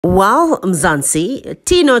Well, Mzansi,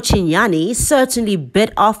 Tino Chinyani certainly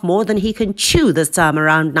bit off more than he can chew this time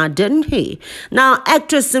around now, didn't he? Now,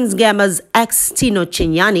 actress Simsgama's ex, Tino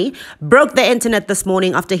Chinyani, broke the internet this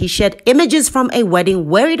morning after he shared images from a wedding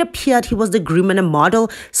where it appeared he was the groom and a model,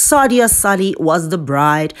 Sadia Sali, was the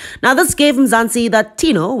bride. Now, this gave Mzansi that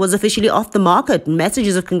Tino was officially off the market.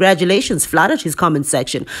 Messages of congratulations flooded his comment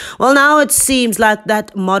section. Well, now it seems like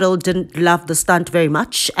that model didn't love the stunt very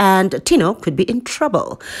much and Tino could be in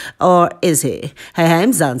trouble. Or is he? Hey,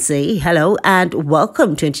 I'm Mzansi. Hello and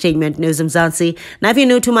welcome to Entertainment News Mzansi. Now, if you're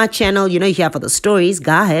new to my channel, you know you're here for the stories.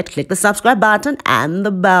 Go ahead, click the subscribe button and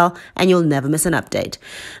the bell and you'll never miss an update.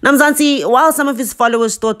 Now, Mzansi, while some of his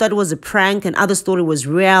followers thought that it was a prank and others thought it was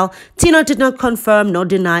real, Tino did not confirm nor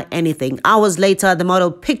deny anything. Hours later, the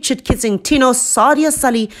model pictured kissing Tino, Sadia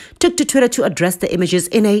Sali, took to Twitter to address the images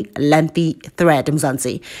in a lengthy thread,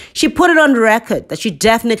 Mzansi. She put it on record that she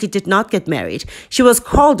definitely did not get married. She was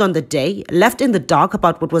called on the day, left in the dark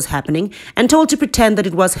about what was happening, and told to pretend that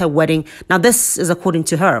it was her wedding. Now, this is according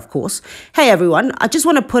to her, of course. Hey, everyone, I just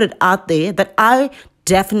want to put it out there that I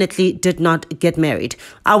definitely did not get married.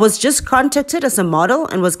 I was just contacted as a model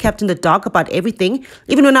and was kept in the dark about everything.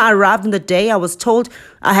 Even when I arrived on the day, I was told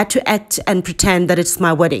I had to act and pretend that it's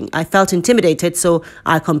my wedding. I felt intimidated, so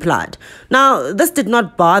I complied. Now, this did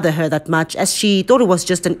not bother her that much as she thought it was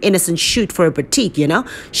just an innocent shoot for a boutique, you know.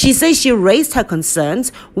 She says she raised her concerns,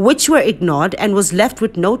 which were ignored, and was left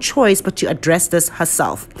with no choice but to address this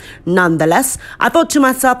herself. Nonetheless, I thought to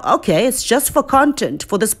myself, okay, it's just for content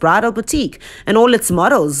for this bridal boutique and all its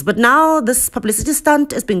models, but now this publicity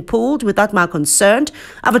stunt is being pulled without my consent.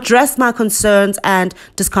 I've addressed my concerns and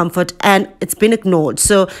discomfort and it's been ignored,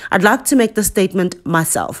 so I'd like to make the statement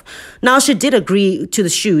myself. Now, she did agree to the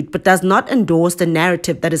shoot but does not endorse the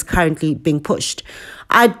narrative that is currently being pushed.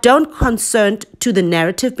 I don't consent to the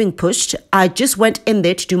narrative being pushed. I just went in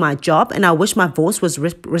there to do my job and I wish my voice was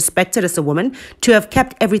respected as a woman, to have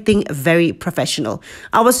kept everything very professional.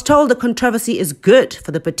 I was told the controversy is good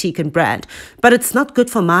for the boutique and brand, but it's not good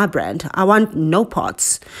for my brand. I want no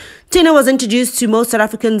parts. Tino was introduced to most South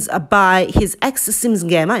Africans by his ex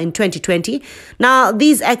Simsgama in 2020. Now,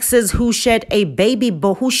 these exes who share a baby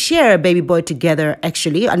boy together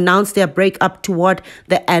actually announced their breakup toward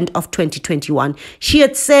the end of 2021. She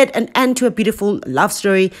had said an end to a beautiful love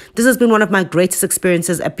story. This has been one of my greatest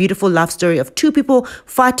experiences, a beautiful love story of two people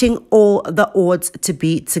fighting all the odds to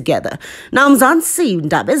be together. Now, Mzansi,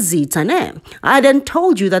 ndaba ezitha ne. I then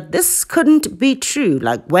told you that this couldn't be true.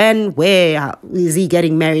 Like when, where, how is he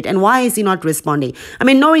getting married, and why is he not responding? I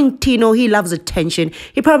mean, knowing Tino, he loves attention.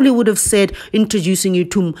 He probably would have said introducing you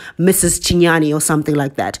to Mrs. Chinyani or something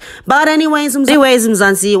like that. But anyways,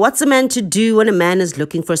 Mzansi, what's a man to do when a man is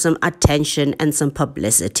looking for some attention and some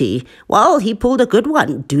publicity? Well, he pulled a good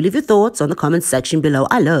one. Do leave your thoughts on the comment section below.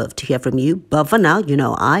 I love to hear from you. But for now, you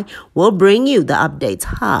know, I will bring you the updates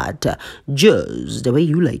hard, just the way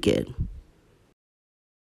you like it.